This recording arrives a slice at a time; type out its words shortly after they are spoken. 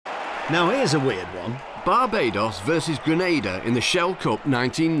Now here's a weird one. Barbados versus Grenada in the Shell Cup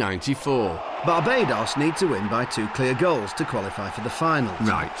 1994. Barbados need to win by 2 clear goals to qualify for the finals.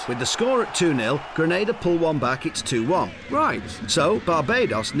 Right. With the score at 2-0, Grenada pull one back, it's 2-1. Right. So,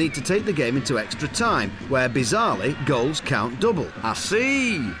 Barbados need to take the game into extra time, where, bizarrely, goals count double. I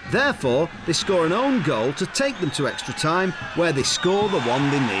see. Therefore, they score an own goal to take them to extra time, where they score the one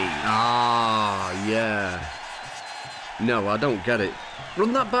they need. Ah, yeah. No, I don't get it.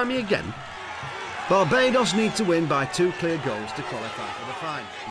 Run that by me again. Barbados need to win by 2 clear goals to qualify for the final.